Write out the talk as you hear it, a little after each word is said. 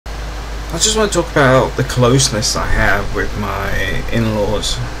I just want to talk about the closeness I have with my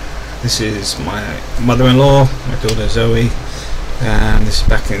in-laws. This is my mother-in-law, my daughter Zoe, and this is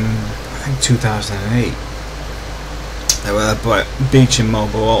back in, I think, 2008. They were at beach in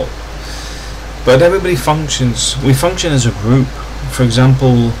Mobile. But everybody functions. We function as a group. For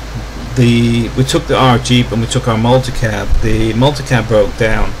example, we took our Jeep and we took our multicab. The multicab broke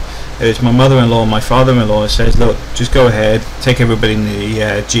down. It was my mother-in-law and my father-in-law says, look, just go ahead, take everybody in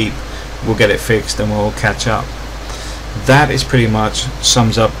the Jeep, we'll get it fixed and we'll catch up. That is pretty much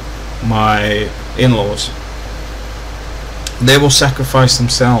sums up my in-laws. They will sacrifice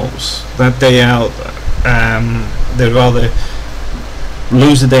themselves that day out. They'd rather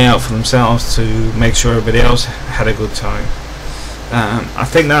lose the day out for themselves to make sure everybody else had a good time. I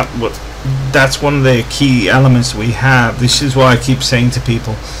think that's one of the key elements we have. This is why I keep saying to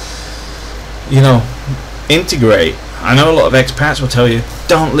people, you know, integrate. I know a lot of expats will tell you,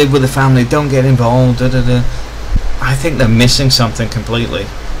 don't live with the family, don't get involved, da, da, da. I think they're missing something completely.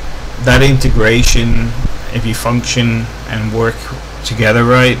 That integration, if you function and work together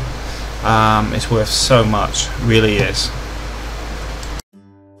right, it's worth so much, really is.